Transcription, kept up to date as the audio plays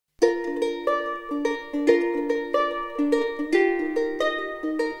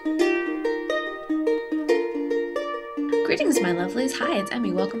my lovelies. Hi, it's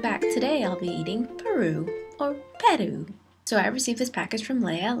Emmy. Welcome back. Today I'll be eating Peru, or Peru. So I received this package from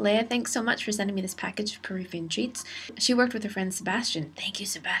Lea. Lea, thanks so much for sending me this package of Peruvian treats. She worked with her friend Sebastian. Thank you,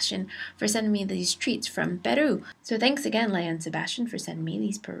 Sebastian, for sending me these treats from Peru. So thanks again, Lea and Sebastian, for sending me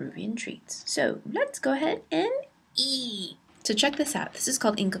these Peruvian treats. So let's go ahead and eat. So check this out. This is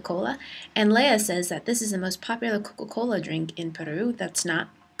called Inca Cola, and Lea says that this is the most popular Coca-Cola drink in Peru that's not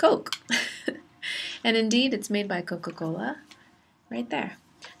Coke. And indeed, it's made by Coca-Cola, right there.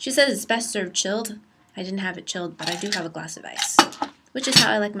 She says it's best served chilled. I didn't have it chilled, but I do have a glass of ice, which is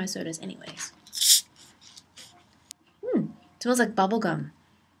how I like my sodas anyways. Smells like bubblegum.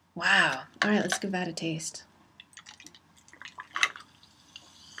 Wow. All right, let's give that a taste.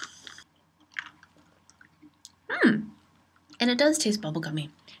 And it does taste bubblegummy.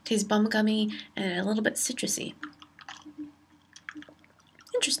 It tastes bubblegummy and a little bit citrusy.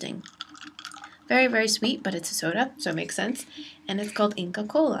 Interesting. Very, very sweet, but it's a soda, so it makes sense. And it's called Inca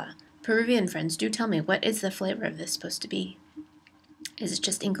Cola. Peruvian friends, do tell me, what is the flavor of this supposed to be? Is it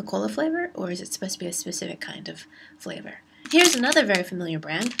just Inca Cola flavor, or is it supposed to be a specific kind of flavor? Here's another very familiar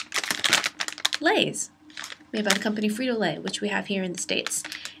brand, Lay's, made by the company Frito-Lay, which we have here in the States.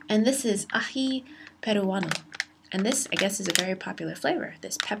 And this is Aji Peruano. And this, I guess, is a very popular flavor,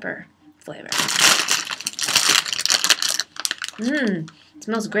 this pepper flavor. It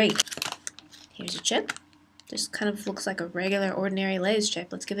smells great. Here's a chip. This kind of looks like a regular, ordinary Lay's chip.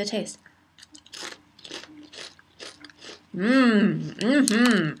 Let's give it a taste.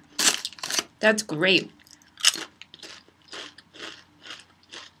 That's great.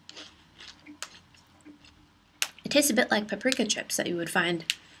 It tastes a bit like paprika chips that you would find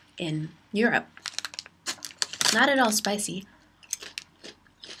in Europe. Not at all spicy.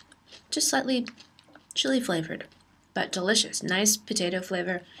 Just slightly chili flavored, but delicious. Nice potato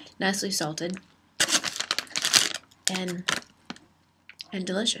flavor, nicely salted. And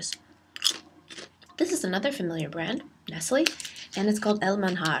delicious. This is another familiar brand, Nestlé, and it's called El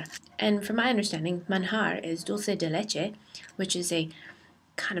Manjar. And from my understanding, manjar is dulce de leche, which is a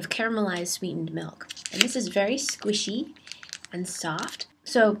kind of caramelized sweetened milk. And this is very squishy and soft.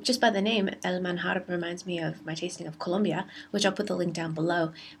 So just by the name, El Manjar reminds me of my tasting of Colombia, which I'll put the link down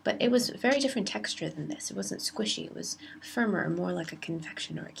below. But it was a very different texture than this. It wasn't squishy. It was firmer, more like a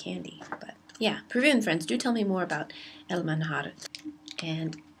confection or a candy. But yeah, Peruvian friends, do tell me more about El Manjar.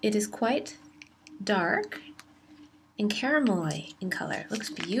 And it is quite dark and caramelly in color. It looks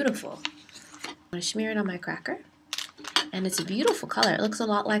beautiful. I'm going to smear it on my cracker. And it's a beautiful color. It looks a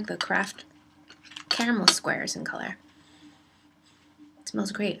lot like the Kraft caramel squares in color. It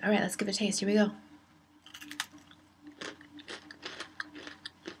smells great. All right, let's give it a taste. Here we go.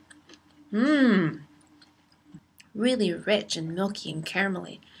 Really rich and milky and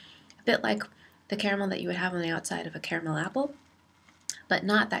caramelly. A bit like the caramel that you would have on the outside of a caramel apple, but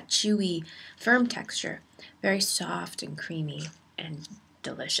not that chewy, firm texture. Very soft and creamy and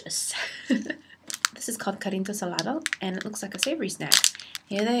delicious. This is called Karinto salado, and it looks like a savory snack.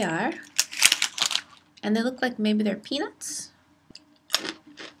 Here they are. And they look like maybe they're peanuts.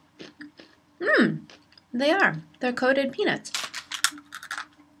 They are. They're coated peanuts.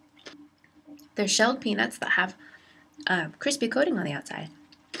 They're shelled peanuts that have a crispy coating on the outside.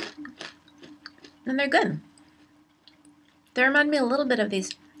 And they're good. They remind me a little bit of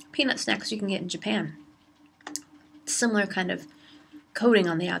these peanut snacks you can get in Japan. Similar kind of coating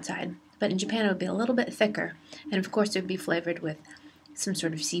on the outside, but in Japan it would be a little bit thicker, and of course it would be flavored with some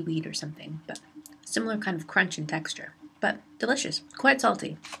sort of seaweed or something, but similar kind of crunch and texture, but delicious, quite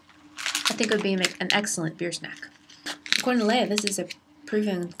salty. I think it would be an excellent beer snack. According to Lea, this is a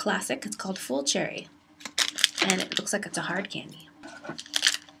Peruvian classic. It's called Full Cherry, and it looks like it's a hard candy.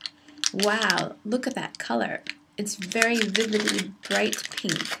 Wow, look at that color. It's very vividly bright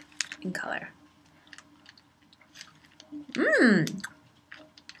pink in color.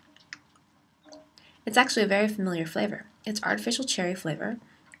 It's actually a very familiar flavor. It's artificial cherry flavor,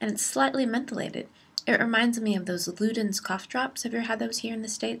 and it's slightly mentholated. It reminds me of those Luden's cough drops. Have you ever had those here in the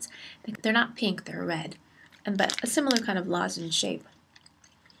States? They're not pink, they're red, but a similar kind of lozenge shape.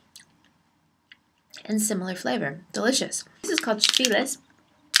 And similar flavor. Delicious. This is called Chifles,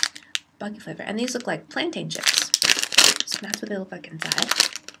 buggy flavor, and these look like plantain chips. So that's what they look like inside.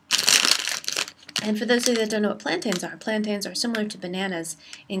 And for those of you that don't know what plantains are similar to bananas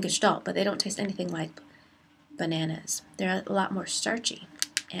in Gestalt, but they don't taste anything like bananas. They're a lot more starchy.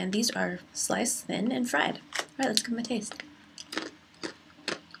 And these are sliced thin and fried. All right, let's give them a taste.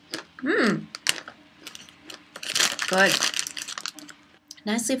 Good.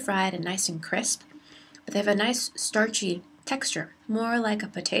 Nicely fried and nice and crisp, but they have a nice starchy texture, more like a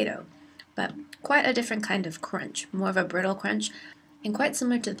potato, but quite a different kind of crunch, more of a brittle crunch, and quite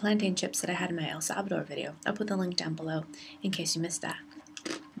similar to the plantain chips that I had in my El Salvador video. I'll put the link down below in case you missed that.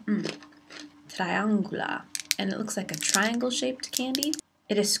 Triangula, and it looks like a triangle-shaped candy.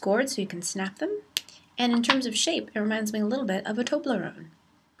 It is scored so you can snap them, and in terms of shape, it reminds me a little bit of a Toblerone.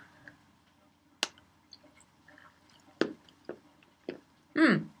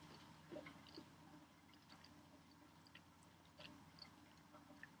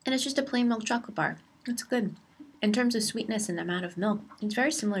 And it's just a plain milk chocolate bar. It's good. In terms of sweetness and amount of milk, it's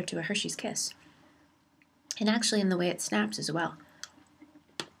very similar to a Hershey's Kiss. And actually in the way it snaps as well.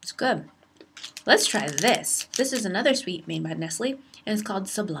 It's good. Let's try this. This is another sweet made by Nestlé, and it's called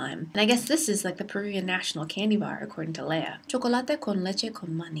Sublime. And I guess this is like the Peruvian national candy bar, according to Lea. Chocolate con leche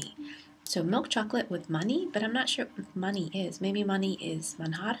con money. So milk chocolate with money, but I'm not sure what money is. Maybe money is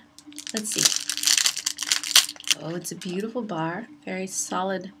manjar? Let's see. Oh, it's a beautiful bar. Very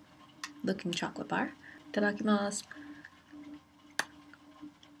solid looking chocolate bar. Itadakimasu.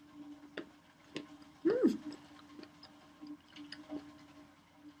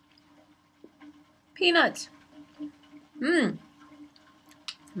 Peanuts.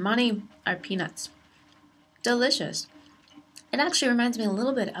 Money are peanuts. Delicious. It actually reminds me a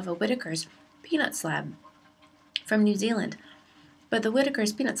little bit of a Whittaker's peanut slab from New Zealand. But the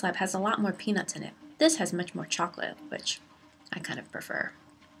Whittaker's peanut slab has a lot more peanuts in it. This has much more chocolate, which I kind of prefer,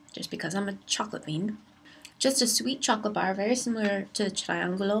 just because I'm a chocolate fiend. Just a sweet chocolate bar, very similar to the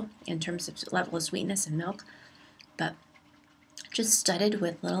Triangula in terms of level of sweetness and milk, but just studded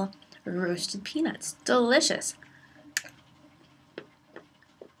with little roasted peanuts. Delicious.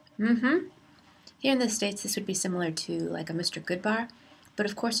 Here in the States, this would be similar to like a Mr. Good bar, but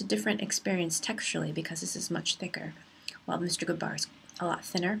of course a different experience texturally because this is much thicker, while Mr. Good bar is a lot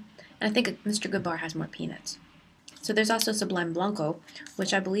thinner. And I think Mr. Good bar has more peanuts. So there's also Sublime Blanco,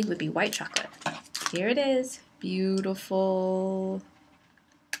 which I believe would be white chocolate. Here it is. Beautiful.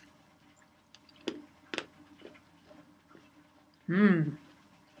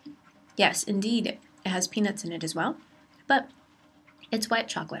 Yes, indeed, it has peanuts in it as well, but it's white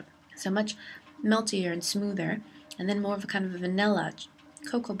chocolate, so much meltier and smoother, and then more of a kind of a vanilla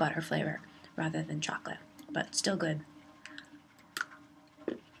cocoa butter flavor rather than chocolate, but still good.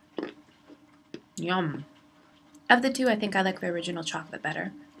 Yum. Of the two, I think I like the original chocolate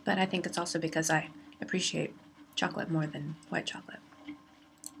better, but I think it's also because I appreciate chocolate more than white chocolate.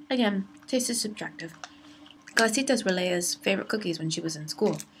 Again, taste is subjective. Glacitas were Lea's favorite cookies when she was in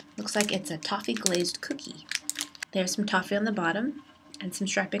school. Looks like it's a toffee glazed cookie. There's some toffee on the bottom and some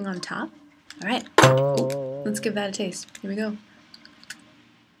striping on top. All right, let's give that a taste. Here we go.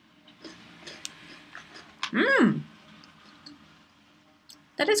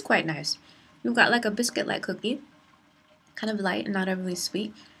 That is quite nice. You've got like a biscuit-like cookie, kind of light and not overly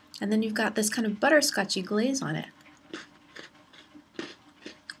sweet, and then you've got this kind of butterscotchy glaze on it.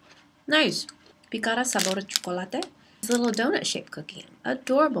 Nice. Picaras sabor chocolate. It's a little donut-shaped cookie.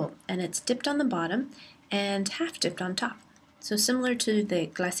 Adorable. And it's dipped on the bottom and half dipped on top. So similar to the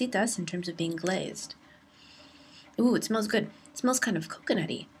Glacitas in terms of being glazed. Ooh, it smells good. It smells kind of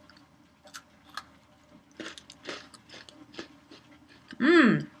coconutty.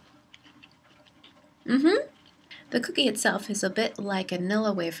 The cookie itself is a bit like a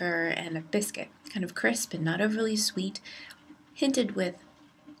vanilla wafer and a biscuit. Kind of crisp and not overly sweet. Hinted with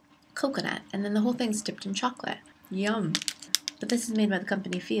coconut. And then the whole thing's dipped in chocolate. Yum. But this is made by the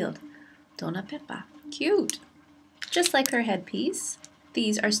company Field. Doña Pepa. Cute. Just like her headpiece,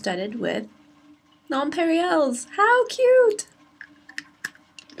 these are studded with nonpareils. How cute!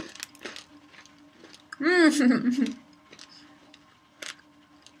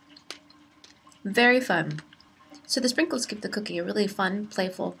 Very fun. So the sprinkles give the cookie a really fun,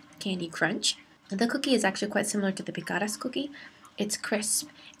 playful candy crunch. The cookie is actually quite similar to the Picaras cookie. It's crisp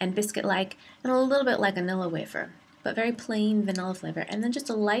and biscuit-like and a little bit like a vanilla wafer, but very plain vanilla flavor, and then just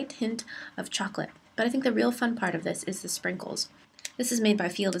a light hint of chocolate. But I think the real fun part of this is the sprinkles. This is made by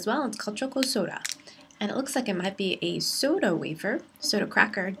Field as well. It's called Choko Soda, and it looks like it might be a soda wafer, soda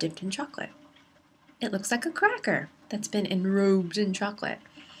cracker dipped in chocolate. It looks like a cracker that's been enrobed in chocolate.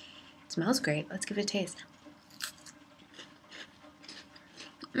 It smells great. Let's give it a taste.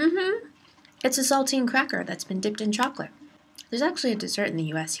 It's a saltine cracker that's been dipped in chocolate. There's actually a dessert in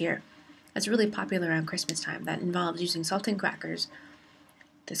the US here that's really popular around Christmas time that involves using saltine crackers,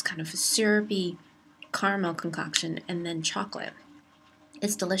 this kind of syrupy caramel concoction, and then chocolate.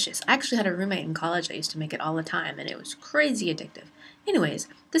 It's delicious. I actually had a roommate in college that used to make it all the time, and it was crazy addictive. Anyways,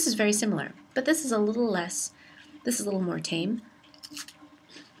 this is very similar, but this is a little more tame.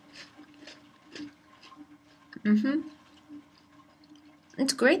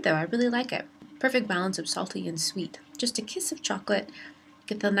 It's great though, I really like it. Perfect balance of salty and sweet. Just a kiss of chocolate,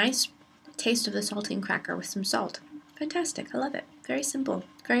 get the nice taste of the saltine cracker with some salt. Fantastic, I love it. Very simple,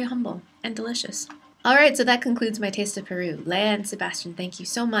 very humble, and delicious. Alright, so that concludes my taste of Peru. Lea and Sebastian, thank you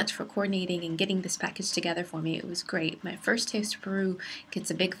so much for coordinating and getting this package together for me. It was great. My first taste of Peru gets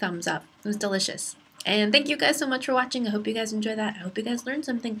a big thumbs up. It was delicious. And thank you guys so much for watching. I hope you guys enjoyed that. I hope you guys learned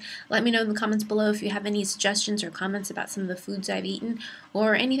something. Let me know in the comments below if you have any suggestions or comments about some of the foods I've eaten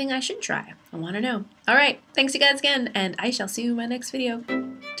or anything I should try. I want to know. Alright, thanks you guys again, and I shall see you in my next video.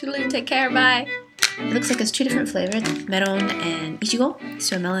 Toodaloo, take care, bye! It looks like it's 2 different flavors, melon and ichigo,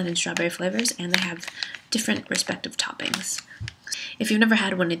 so melon and strawberry flavors, and they have different respective toppings. If you've never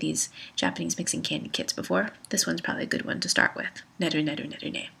had one of these Japanese mixing candy kits before, this one's probably a good one to start with. Neru neru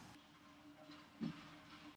neru ne.